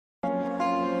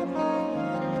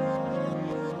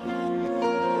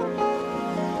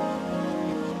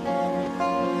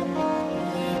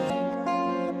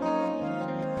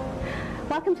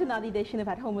welcome to another edition of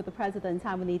At Home with the President.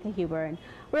 I'm Anita Huber.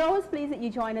 We're always pleased that you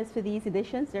join us for these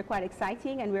editions. They're quite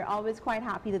exciting, and we're always quite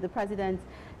happy that the President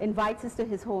invites us to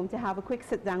his home to have a quick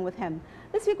sit down with him.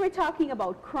 This week we're talking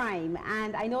about crime,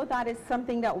 and I know that is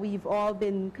something that we've all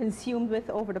been consumed with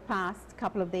over the past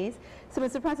couple of days. So,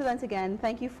 Mr. President, again,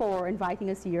 thank you for inviting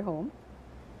us to your home.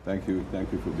 Thank you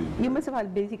for being here. You must have had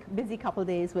a busy couple of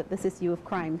days with this issue of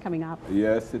crime coming up.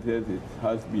 Yes, it is. It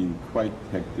has been quite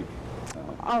hectic.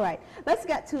 All right, let's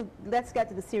get to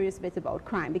the serious bit about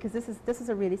crime, because this is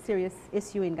a really serious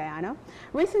issue in Guyana.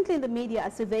 Recently in the media,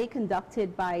 a survey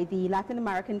conducted by the Latin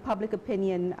American Public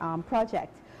Opinion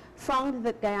Project found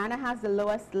that Guyana has the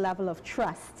lowest level of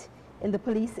trust in the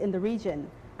police in the region,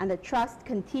 and that trust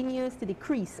continues to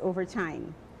decrease over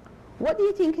time. What do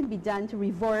you think can be done to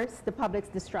reverse the public's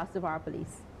distrust of our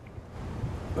police?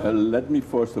 Well, let me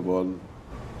first of all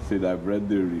say that I've read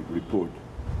the report,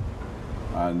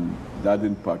 and that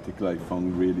in particular I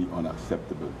found really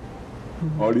unacceptable.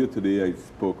 Mm-hmm. Earlier today I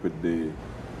spoke with the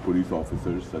police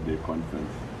officers at their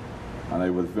conference, and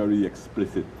I was very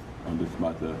explicit on this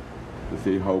matter to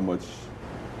say how much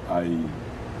I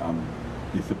am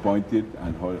disappointed,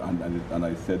 and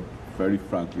I said very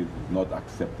frankly, it's not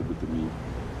acceptable to me,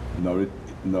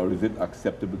 nor is it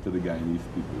acceptable to the Guyanese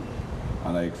people,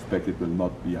 and I expect it will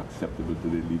not be acceptable to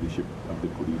the leadership of the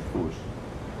police force.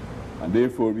 And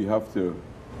therefore, we have to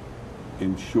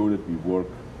ensure that we work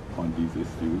on these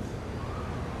issues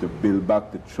to build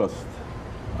back the trust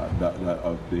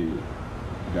of the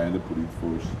Guyana police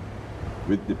force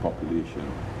with the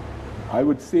population. I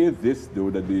would say this,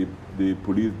 though, that the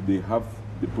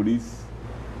police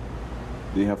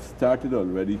have started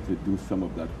already to do some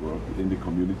of that work in the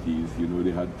communities. You know,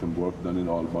 they had some work done in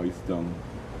All Boys Town,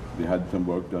 they had some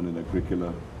work done in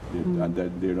Agricola, and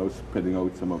they're now spreading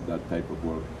out some of that type of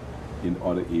work in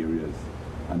other areas.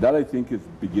 And that, I think, is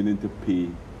beginning to pay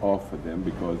off for them,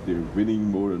 because they're winning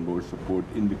more and more support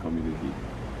in the community.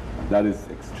 And that is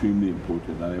extremely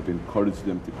important, and I've encouraged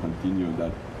them to continue in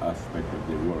that aspect of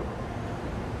their work.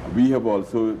 We have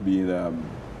also been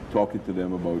talking to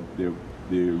them about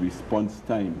their response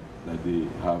time that they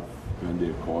have when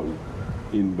they're called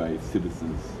in by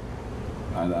citizens.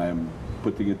 And I am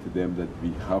putting it to them that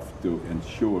we have to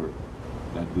ensure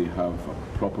that they have a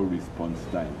proper response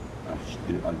time,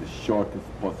 at the shortest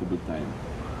possible time,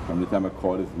 from the time a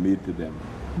call is made to them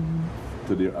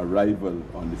to their arrival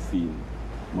on the scene,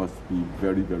 must be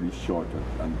very, very short,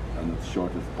 and as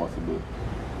short as possible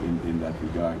in that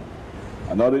regard.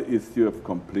 Another issue of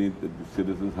complaint that the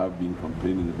citizens have been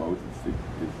complaining about is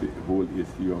the whole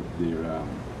issue of their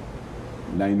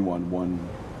 911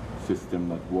 system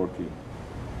not working,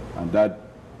 and that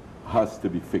has to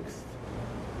be fixed,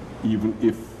 even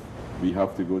if we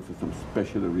have to go to some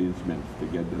special arrangements to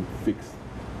get them fixed,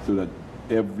 so that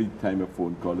every time a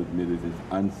phone call is made, it is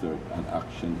answered and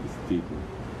action is taken.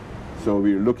 So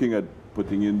we're looking at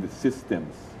putting in the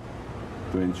systems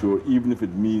to ensure, even if it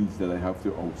means that I have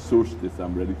to outsource this,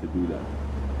 I'm ready to do that,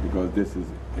 because this is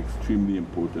extremely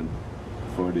important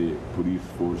for the police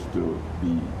force to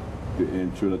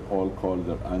ensure that all calls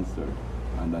are answered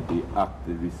and that they act,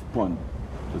 they respond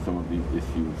to some of these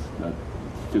issues that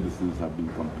citizens have been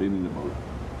complaining about,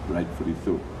 rightfully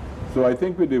so. So I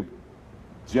think with the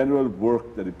general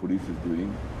work that the police is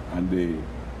doing, and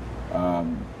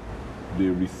the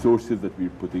resources that we're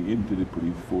putting into the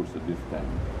police force at this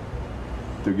time,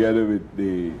 together with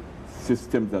the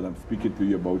systems that I'm speaking to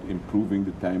you about, improving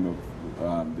the time of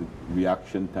the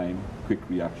reaction time, quick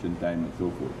reaction time, and so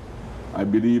forth, I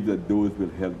believe that those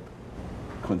will help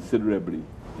considerably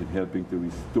in helping to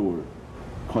restore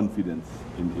confidence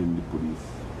in the police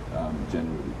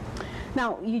generally.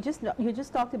 Now, you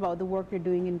just talked about the work you're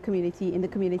doing in the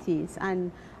communities,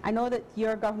 and I know that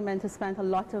your government has spent a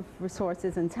lot of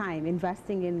resources and time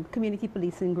investing in community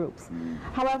policing groups.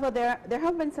 However, there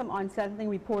have been some unsettling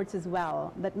reports as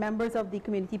well that members of the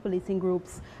community policing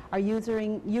groups are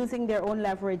using their own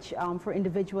leverage for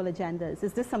individual agendas.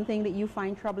 Is this something that you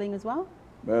find troubling as well?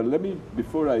 Well,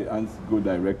 before I go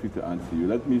directly to answer you,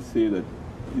 let me say that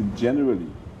generally,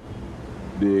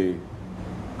 the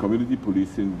community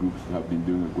policing groups have been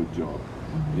doing a good job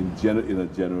in a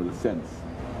general sense,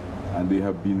 and they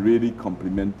have been really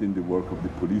complementing the work of the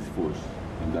police force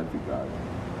in that regard.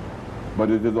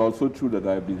 But it is also true that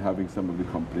I have been having some of the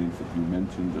complaints that you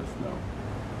mentioned just now,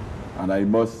 and I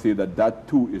must say that that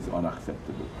too is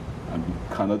unacceptable, and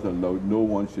we cannot allow, no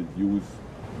one should use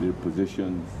their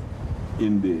positions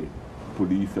in the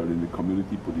police or in the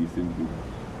community policing group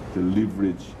to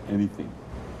leverage anything.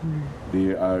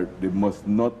 They must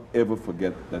not ever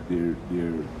forget that their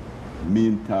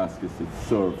main task is to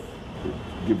serve, to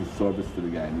give a service to the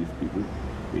Guyanese people,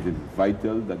 It is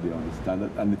vital that they understand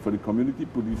that. And for the community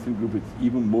policing group, it's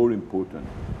even more important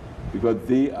because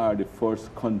they are the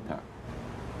first contact.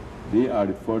 They are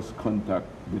the first contact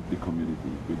with the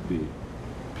community, with the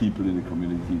people in the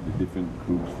community, the different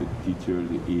groups, the teachers,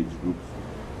 the age groups.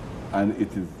 And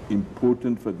it is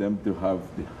important for them to have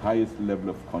the highest level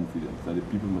of confidence, and the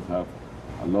people must have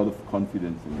a lot of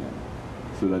confidence in them,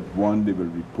 so that one, they will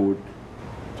report,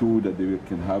 two, that they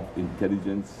can have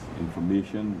intelligence,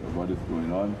 information of what is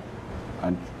going on,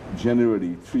 and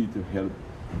generally, three, to help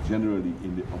generally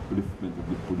in the upliftment of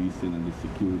the policing and the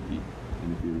security in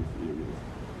the various areas.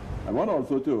 I want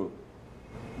also to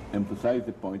emphasize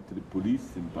the point to the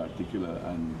police in particular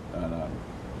and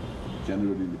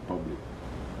generally the public,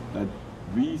 that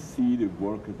we see the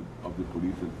work of the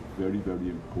police as very, very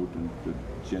important to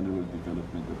the general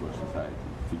development of our society.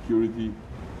 Security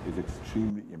is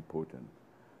extremely important.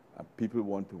 People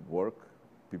want to work,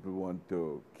 people want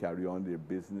to carry on their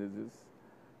businesses,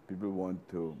 people want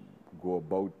to go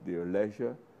about their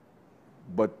leisure,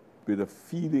 but with a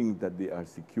feeling that they are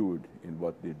secured in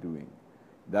what they're doing.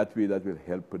 That way, that will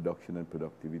help production and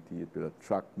productivity. It will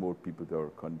attract more people to our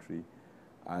country.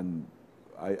 And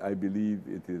I believe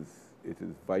it is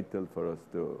vital for us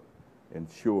to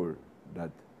ensure that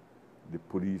the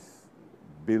police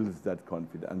builds that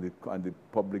confidence and the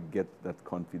public gets that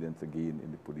confidence again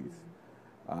in the police.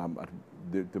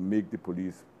 To make the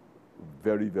police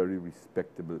very, very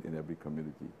respectable in every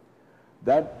community.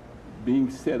 That being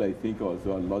said, I think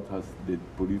also the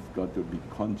police got to be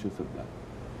conscious of that.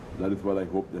 That is what I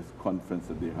hope this conference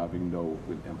that they're having now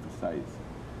will emphasize.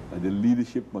 That the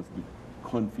leadership must be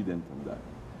confident on that.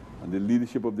 And the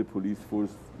leadership of the police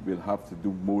force will have to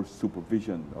do more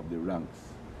supervision of the ranks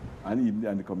and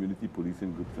even the community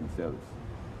policing groups themselves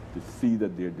to see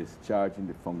that they're discharging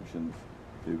the functions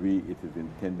the way it is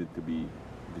intended to be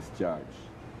discharged,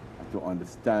 and to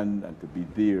understand and to be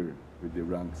there with the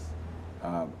ranks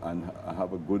and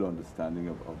have a good understanding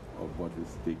of what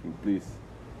is taking place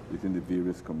within the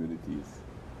various communities.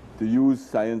 To use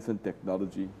science and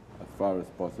technology as far as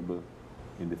possible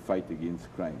in the fight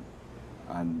against crime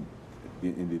and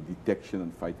in the detection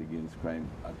and fight against crime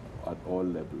at all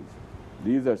levels.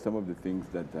 These are some of the things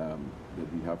that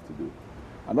we have to do.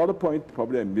 Another point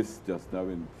probably I missed just now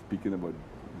in speaking about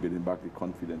building back the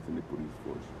confidence in the police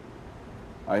force.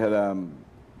 I had, and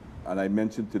I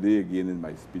mentioned today again in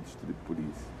my speech to the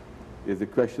police, is the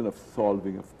question of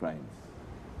solving of crimes.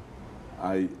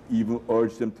 I even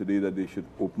urged them today that they should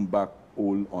open back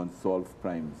all unsolved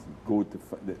crimes.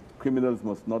 The criminals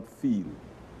must not feel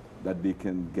that they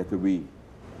can get away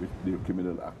with their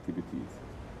criminal activities.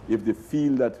 If they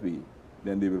feel that way,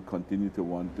 then they will continue to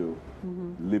want to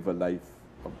live a life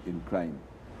in crime.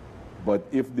 But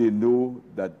if they know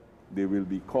that they will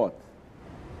be caught,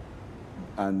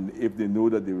 and if they know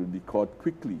that they will be caught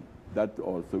quickly, that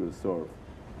also will serve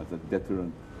as a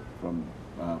deterrent from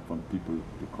people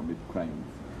to commit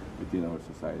crimes within our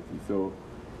society. So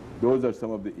those are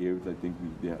some of the areas I think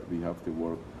we have to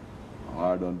work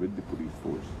hard on with the police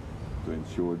force to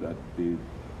ensure that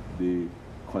they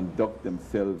conduct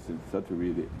themselves in such a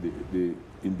way, the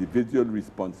individual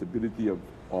responsibility of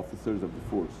officers of the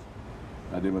force,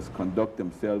 and they must conduct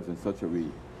themselves in such a way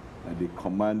that they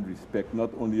command respect not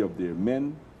only of their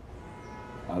men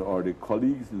or their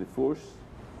colleagues in the force,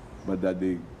 but that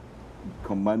they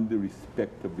command the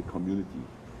respect of the community,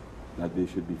 that they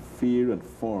should be fair and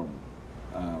firm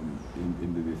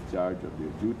in the discharge of their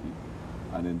duty.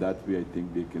 And in that way, I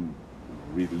think they can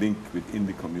relink within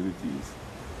the communities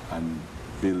and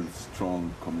build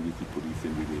strong community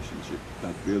policing relationship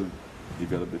that will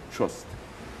develop the trust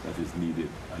that is needed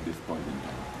at this point in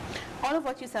time. All of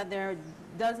what you said there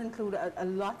does include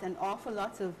an awful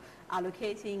lot of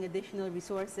allocating additional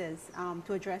resources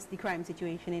to address the crime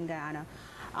situation in Guyana.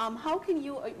 How can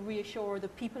you reassure the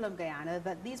people of Guyana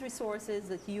that these resources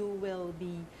that you will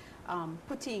be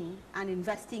putting and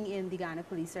investing in the Guyana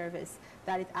Police Service,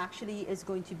 that it actually is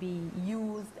going to be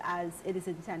used as it is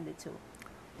intended to?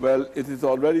 Well, it is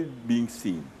already being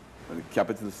seen. On the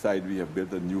capital side, we have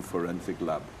built a new forensic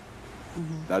lab.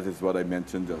 That is what I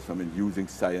mentioned just, using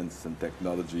science and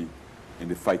technology in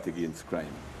the fight against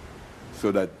crime,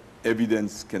 so that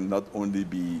evidence can not only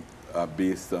be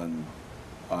based on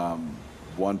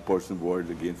one person's word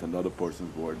against another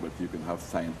person's word, but you can have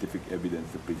scientific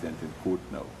evidence to present in court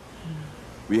now.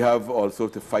 We have also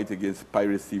to fight against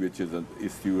piracy, which is an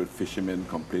issue that fishermen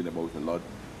complain about a lot.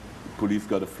 The police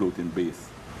got a floating base.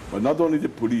 But not only the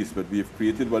police, but we have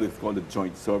created what is called the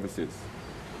joint services,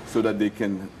 so that they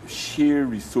can share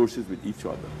resources with each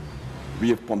other. We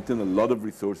have pumped in a lot of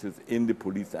resources in the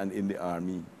police and in the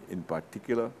army in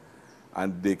particular,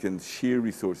 and they can share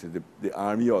resources. The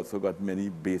Army also got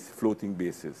many floating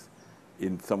bases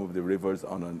in some of the rivers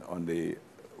on the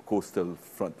coastal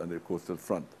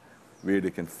front, where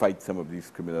they can fight some of these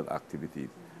criminal activities.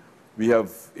 We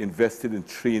have invested in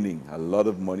training. A lot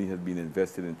of money has been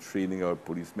invested in training our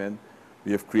policemen.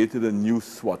 We have created a new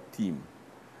SWAT team.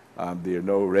 They are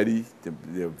now ready.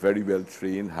 They are very well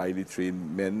trained, highly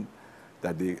trained men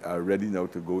that they are ready now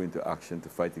to go into action to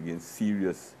fight against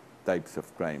serious types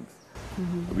of crimes.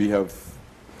 We have,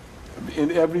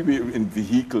 in every way, in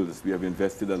vehicles, we have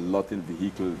invested a lot in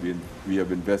vehicles. We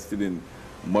have invested in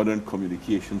modern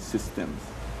communication systems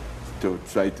to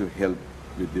try to help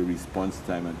with the response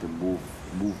time and to move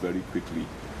very quickly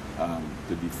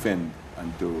to defend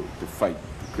and to fight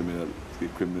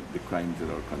the crimes in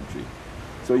our country.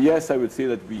 So yes, I would say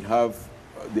that we have,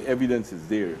 the evidence is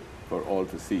there for all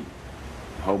to see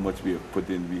how much we have put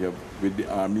in. We have, with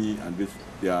the Army, and with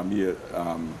the Army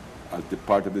as the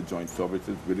part of the joint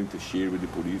services, willing to share with the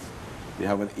police. They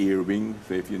have an air wing,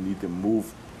 so if you need to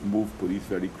move police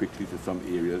very quickly to some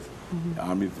areas, the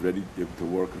Army is ready to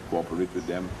work and cooperate with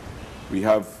them. We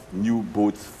have new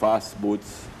boats, fast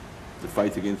boats, to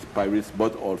fight against pirates,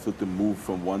 but also to move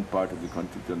from one part of the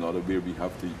country to another where we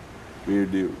have to, where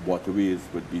the waterways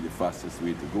would be the fastest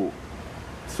way to go.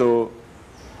 So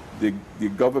the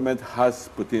government has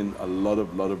put in a lot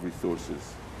of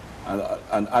resources.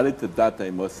 And added to that,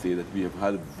 I must say that we have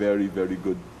had very, very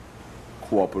good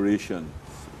cooperation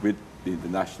with the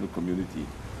international community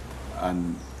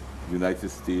and the United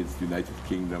States, United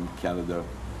Kingdom, Canada,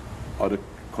 other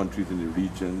countries in the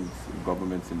regions,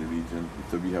 governments in the region.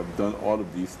 So we have done all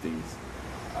of these things,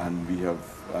 and we have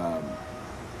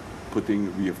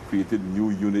created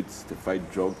new units to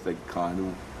fight drugs like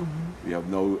Kanu. We have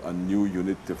now a new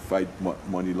unit to fight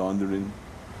money laundering,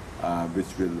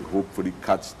 which will hopefully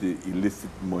catch the illicit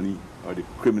money or the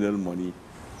criminal money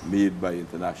made by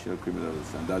international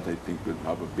criminals, and that I think will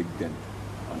have a big dent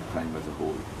on crime as a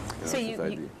whole in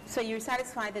society. So you're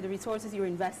satisfied that the resources you're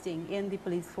investing in the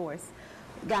police force,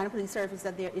 Ghana Police Service,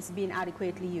 that there is being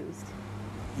adequately used?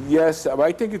 Yes,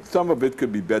 I think some of it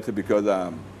could be better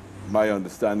because my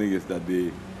understanding is that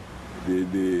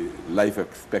the life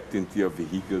expectancy of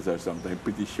vehicles are sometimes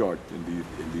pretty short in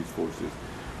these forces.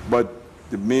 But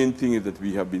the main thing is that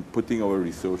we have been putting our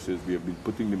resources, we have been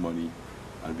putting the money,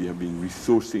 and we have been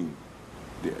resourcing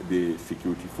the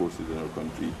security forces in our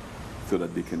country so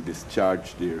that they can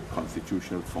discharge their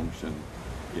constitutional function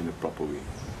in a proper way.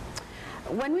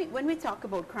 When we talk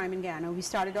about crime in Guyana, we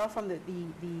started off from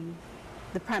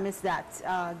the premise that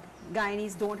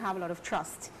Guyanese don't have a lot of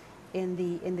trust in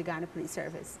the Ghana Police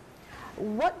Service.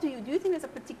 What do you think there's a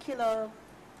particular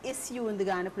issue in the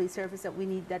Ghana Police Service that we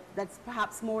need, that's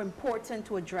perhaps more important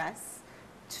to address,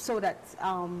 so that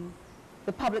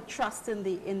the public trust in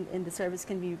the service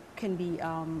can be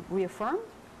reaffirmed?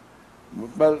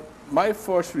 Well, my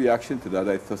first reaction to that,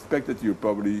 I suspect that you're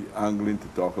probably angling to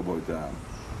talk about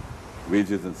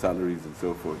wages and salaries and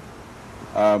so forth.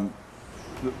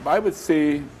 I would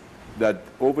say that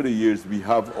over the years we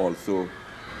have also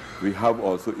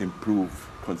improved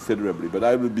considerably, but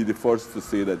I will be the first to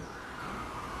say that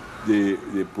the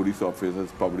police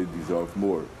officers probably deserve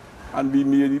more. And we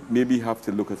maybe have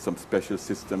to look at some special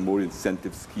system, more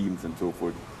incentive schemes and so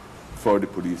forth for the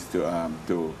police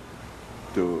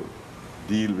to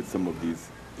deal with some of these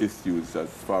issues as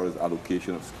far as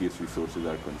allocation of scarce resources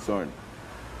are concerned.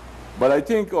 But I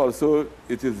think also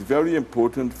it is very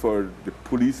important for the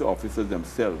police officers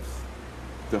themselves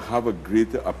to have a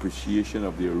greater appreciation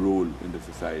of their role in the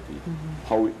society,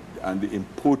 and the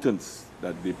importance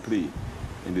that they play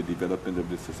in the development of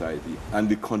the society, and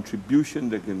the contribution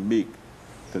they can make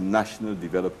to national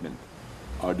development,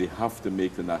 or they have to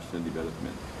make the national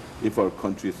development if our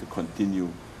country is to continue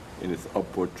in its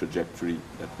upward trajectory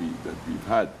that we've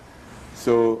had.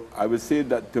 So I would say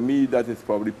that to me that is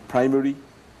probably primary,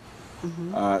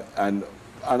 and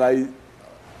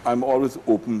I'm always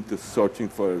open to searching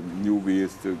for new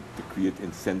ways to create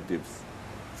incentives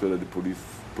so that the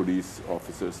police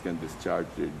officers can discharge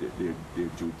their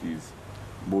duties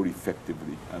more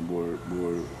effectively and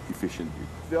more efficiently.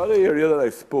 The other area that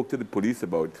I spoke to the police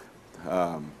about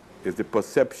is the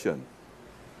perception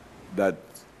that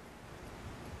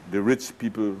the rich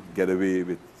people get away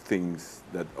with things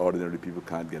that ordinary people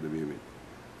can't get away with.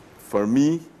 For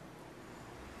me,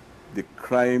 the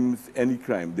crimes, any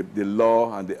crime, the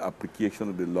law and the application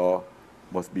of the law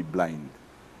must be blind.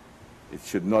 It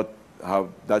should not have,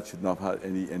 that should not have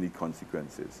any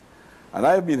consequences. And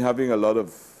I've been having a lot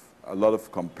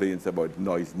of complaints about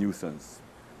noise nuisance.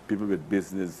 People with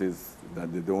businesses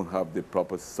that they don't have the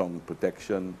proper sound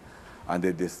protection, and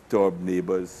they disturb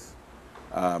neighbors.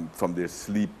 from their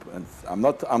sleep. And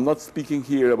I'm not speaking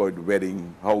here about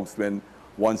wedding house when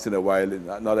once in a while,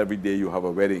 not every day you have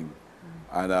a wedding,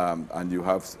 and you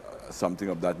have something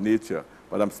of that nature.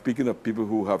 But I'm speaking of people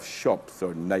who have shops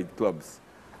or nightclubs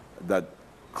that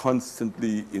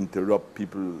constantly interrupt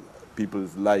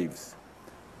people's lives.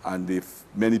 And if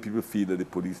many people feel that the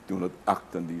police do not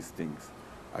act on these things.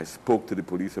 I spoke to the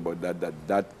police about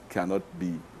that cannot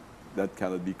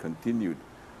be continued.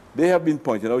 They have been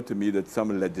pointing out to me that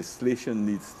some legislation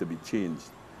needs to be changed.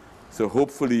 So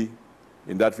hopefully,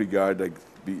 in that regard,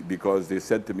 because they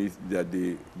said to me that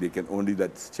they can only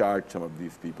charge some of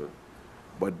these people.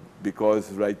 But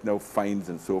because right now fines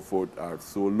and so forth are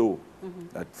so low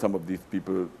that some of these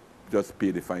people just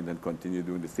pay the fine and continue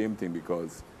doing the same thing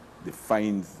because the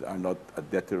fines are not a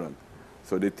deterrent.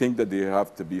 So they think that there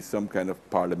have to be some kind of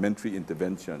parliamentary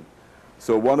intervention.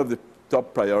 So one of the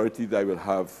top priorities I will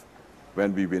have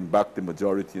when we win back the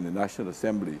majority in the National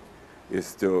Assembly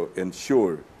is to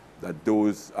ensure that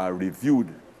those are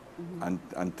reviewed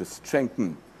and to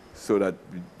strengthen so that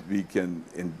we can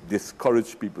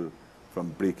discourage people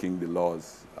from breaking the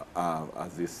laws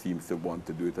as they seem to want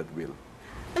to do it at will.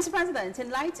 Mr. President, in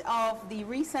light of the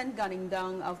recent gunning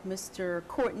down of Mr.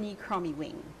 Courtney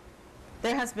Cromie-Wing,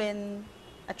 there has been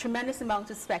a tremendous amount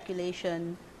of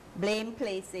speculation, blame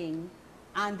placing,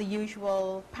 and the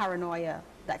usual paranoia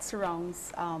that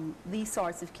surrounds these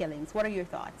sorts of killings. What are your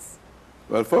thoughts?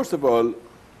 Well, first of all,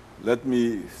 let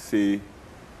me say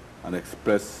and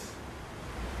express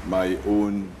my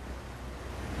own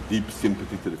deep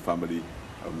sympathy to the family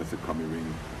of Mr.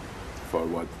 Cromie-Wing for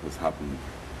what has happened.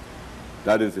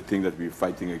 That is the thing that we're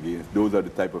fighting against. Those are the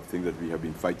type of things that we have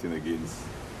been fighting against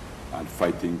and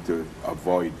fighting to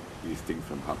avoid these things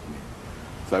from happening.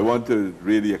 So I want to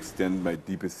really extend my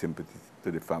deepest sympathy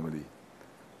to the family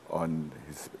on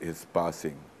his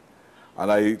passing.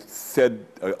 And I said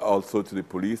also to the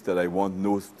police that I want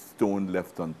no stone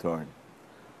left unturned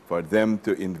for them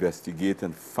to investigate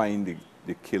and find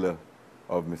the killer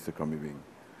of Mr. Cromie-Wing.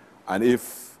 And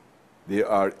if there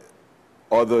are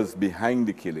others behind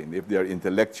the killing, if there are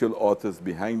intellectual authors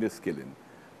behind this killing,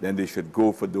 then they should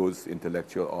go for those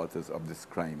intellectual authors of this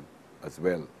crime as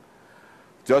well.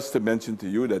 Just to mention to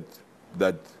you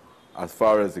that as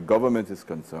far as the government is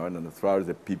concerned and as far as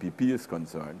the PPP is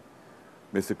concerned,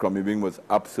 Mr. Cromie-Wing was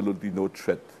absolutely no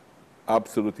threat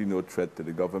to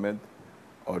the government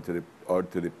or to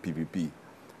the PPP.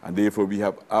 And therefore, we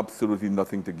have absolutely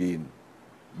nothing to gain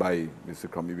by Mr.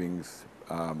 Cromie-Wing's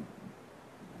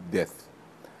death.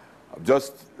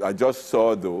 I just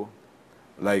saw, though,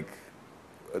 like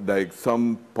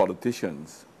some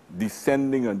politicians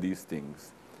descending on these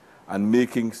things and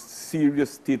making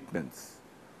serious statements.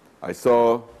 I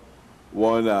saw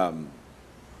one,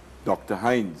 Dr.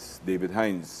 Hines, David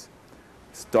Hines,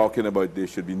 talking about there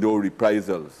should be no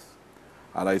reprisals.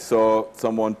 And I saw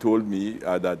someone told me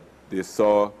that they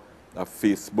saw a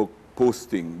Facebook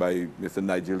posting by Mr.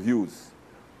 Nigel Hughes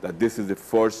that this is the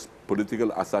first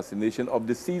political assassination of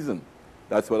the season.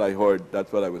 That's what I heard,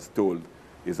 that's what I was told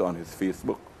is on his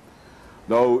Facebook.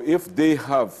 Now, if they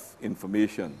have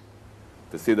information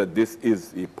to say that this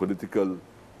is a political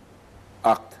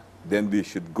act, then they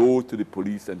should go to the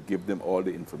police and give them all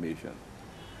the information.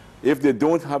 If they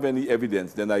don't have any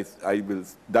evidence, then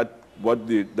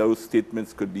those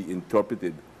statements could be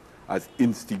interpreted as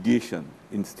instigation,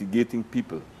 instigating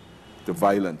people to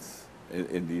violence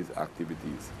in these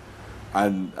activities.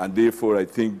 And therefore, I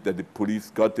think that the police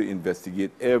got to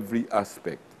investigate every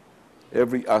aspect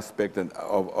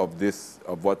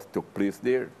of what took place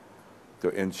there to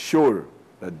ensure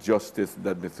that justice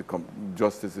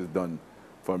is done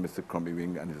for Mr.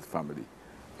 Cromie-Wing and his family.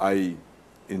 I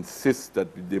insist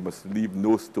that they must leave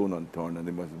no stone unturned and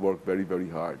they must work very, very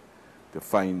hard to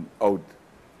find out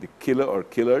the killer or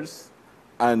killers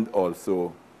and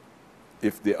also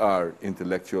if there are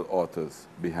intellectual authors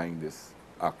behind this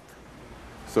act.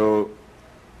 So,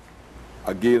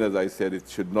 again, as I said, it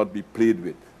should not be played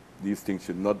with. These things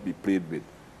should not be played with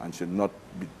and should not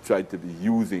be tried to be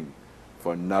using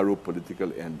for narrow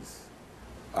political ends.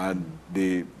 And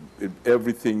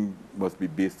everything must be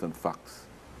based on facts.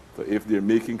 So if they're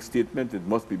making statements, it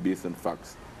must be based on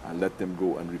facts and let them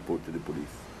go and report to the police.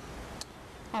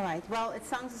 All right. Well, it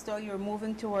sounds as though you're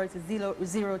moving towards a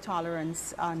zero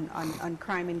tolerance on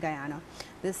crime in Guyana.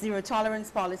 This zero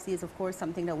tolerance policy is, of course,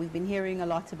 something that we've been hearing a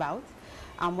lot about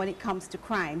when it comes to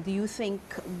crime. Do you think,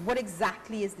 what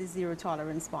exactly is the zero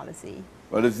tolerance policy?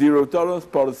 Well, the zero tolerance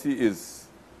policy is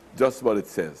just what it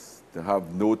says, to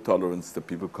have no tolerance to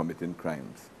people committing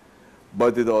crimes.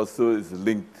 But it also is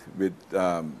linked with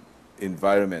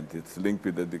environment. It's linked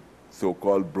with the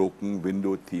so-called broken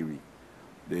window theory.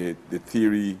 the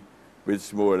theory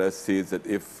which more or less says that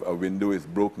if a window is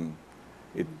broken,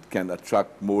 it can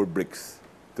attract more bricks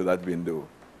to that window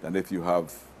than if you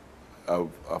have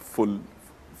a full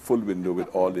window with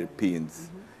all the panes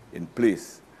in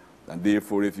place. And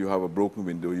therefore, if you have a broken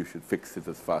window, you should fix it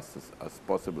as fast as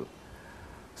possible.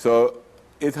 So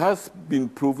it has been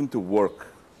proven to work.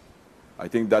 I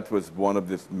think that was one of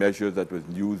the measures that was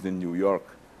used in New York.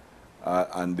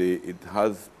 And it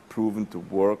has proven to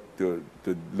work to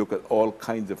look at all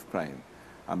kinds of crime.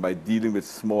 And by dealing with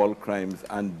small crimes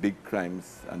and big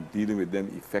crimes and dealing with them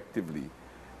effectively,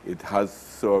 it has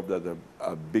served as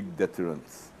a big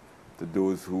deterrence to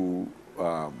those who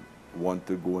want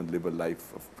to go and live a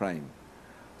life of crime.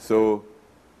 So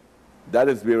that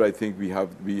is where I think we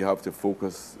have to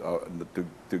focus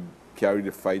to carry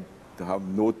the fight, to have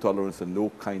no tolerance and no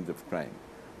kinds of crime,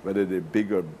 whether they're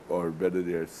big or whether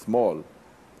they're small.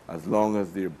 As long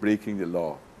as they're breaking the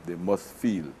law, they must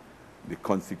feel the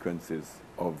consequences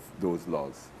of those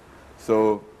laws.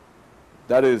 So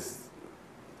that is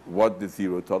what the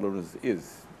zero tolerance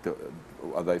is.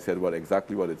 As I said,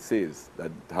 exactly what it says,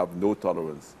 that have no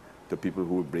tolerance to people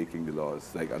who are breaking the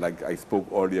laws. Like I spoke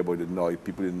earlier about the noise,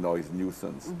 people in noise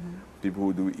nuisance, people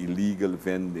who do illegal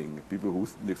vending, people who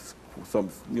some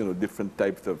different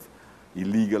types of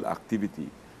illegal activity,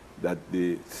 that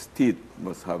the state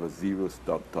must have a zero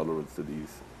tolerance to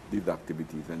these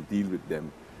activities and deal with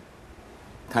them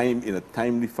in a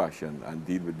timely fashion and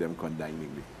deal with them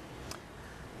condemningly.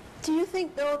 Do you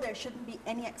think, though, there shouldn't be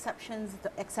any exceptions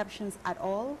at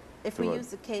all? If we use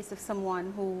the case of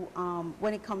someone who,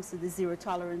 when it comes to the zero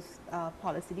tolerance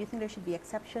policy, do you think there should be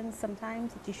exceptions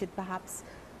sometimes, that you should perhaps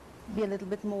be a little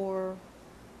bit more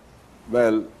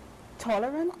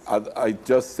tolerant? I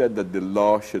just said that the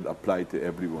law should apply to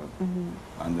everyone,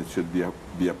 and it should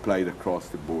be applied across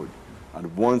the board.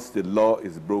 And once the law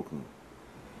is broken,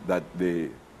 that the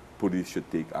police should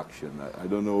take action. I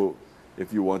don't know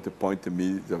if you want to point to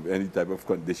me of any type of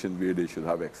condition where they should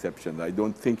have exceptions. I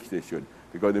don't think they should,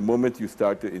 because the moment you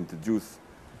start to introduce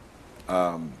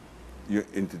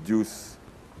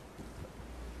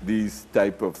these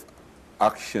type of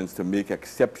actions to make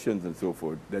exceptions and so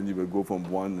forth, then you will go from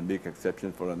one and make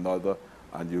exceptions for another,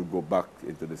 and you'll go back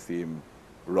into the same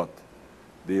rut.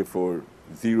 Therefore,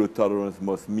 zero tolerance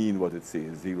must mean what it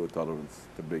says, zero tolerance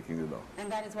to breaking the law.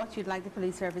 And that is what you'd like the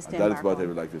police service to embark on? That is what I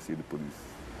would like to see the police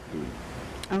doing.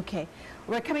 Okay.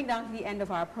 We're coming down to the end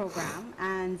of our program,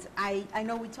 and I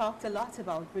know we talked a lot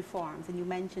about reforms, and you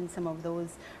mentioned some of those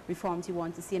reforms. You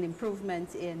want to see an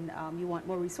improvement in, you want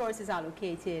more resources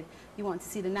allocated, you want to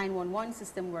see the 911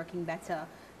 system working better,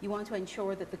 you want to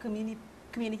ensure that the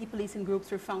community policing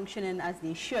groups are functioning as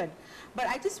they should. But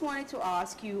I just wanted to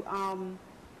ask you,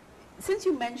 since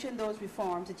you mentioned those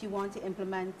reforms that you want to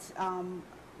implement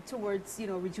towards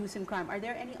reducing crime, are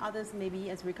there any others,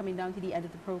 maybe as we're coming down to the end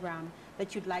of the program,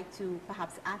 that you'd like to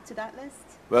perhaps add to that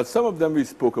list? Well, some of them we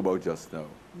spoke about just now.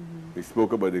 We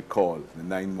spoke about the call, the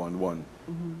 911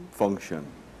 function,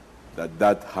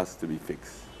 that has to be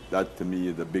fixed. That to me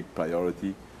is a big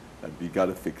priority that we got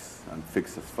to fix, and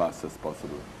fix as fast as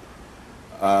possible.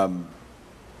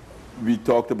 We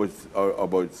talked about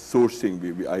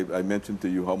sourcing. I mentioned to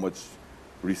you how much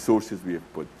resources we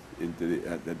have put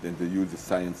into use the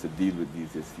science to deal with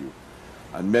these issues,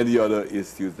 and many other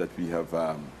issues that we have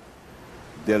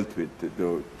dealt with,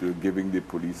 to giving the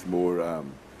police more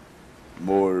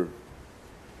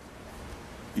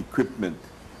equipment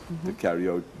to carry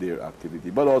out their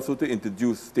activity, but also to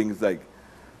introduce things like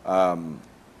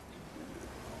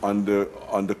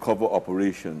undercover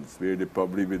operations, where they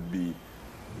probably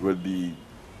will be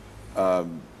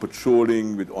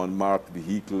patrolling with unmarked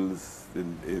vehicles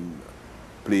in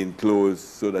plain clothes,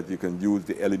 so that you can use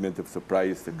the element of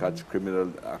surprise to catch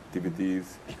criminal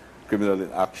activities, criminal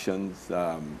actions,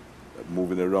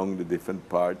 moving around the different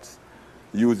parts,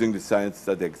 using the science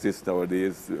that exists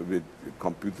nowadays with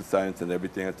computer science and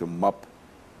everything to map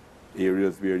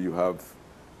areas where you have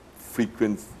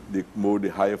the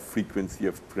higher frequency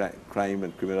of crime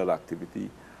and criminal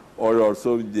activity. Or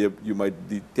also you might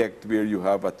detect where you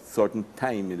have at a certain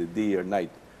time in the day or night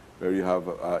where you have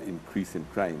an increase in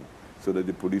crime, so that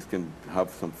the police can have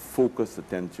some focused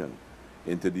attention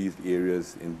into these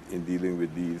areas in dealing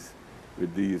with these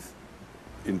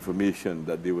information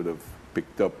that they would have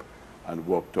picked up and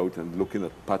worked out, and looking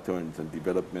at patterns and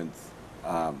developments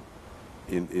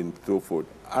in so forth.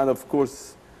 And of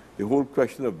course, the whole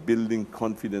question of building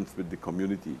confidence with the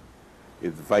community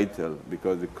is vital,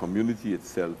 because the community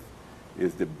itself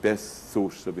is the best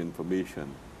source of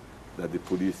information that the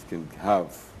police can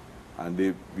have. And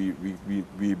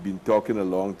we've been talking a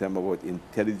long time about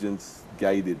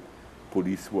intelligence-guided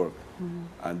police work.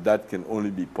 And that can only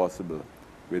be possible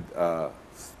with a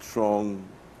strong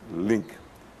link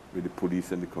with the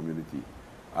police and the community.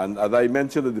 And as I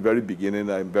mentioned at the very beginning,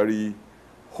 I'm very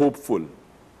hopeful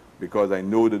because I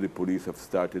know that the police have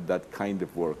started that kind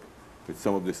of work with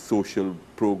some of the social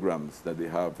programs that they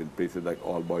have in places like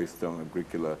All Boys Town,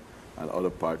 Agricola, and other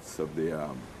parts of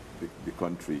the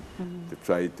country to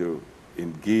try to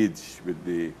engage with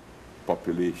the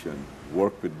population,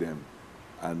 work with them.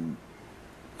 And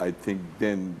I think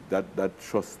then that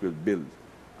trust will build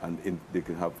and they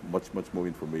can have much more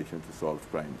information to solve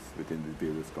crimes within the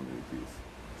various communities.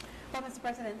 Well, Mr.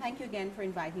 President, thank you again for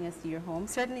inviting us to your home.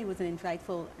 Certainly it was an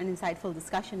insightful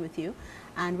discussion with you,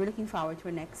 and we're looking forward to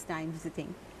our next time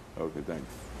visiting. Okay,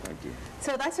 thanks. Thank you.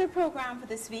 So that's our program for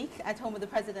this week at Home with the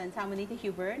President. I'm Anita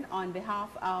Huber. On behalf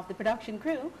of the production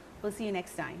crew, we'll see you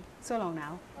next time. So long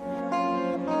now.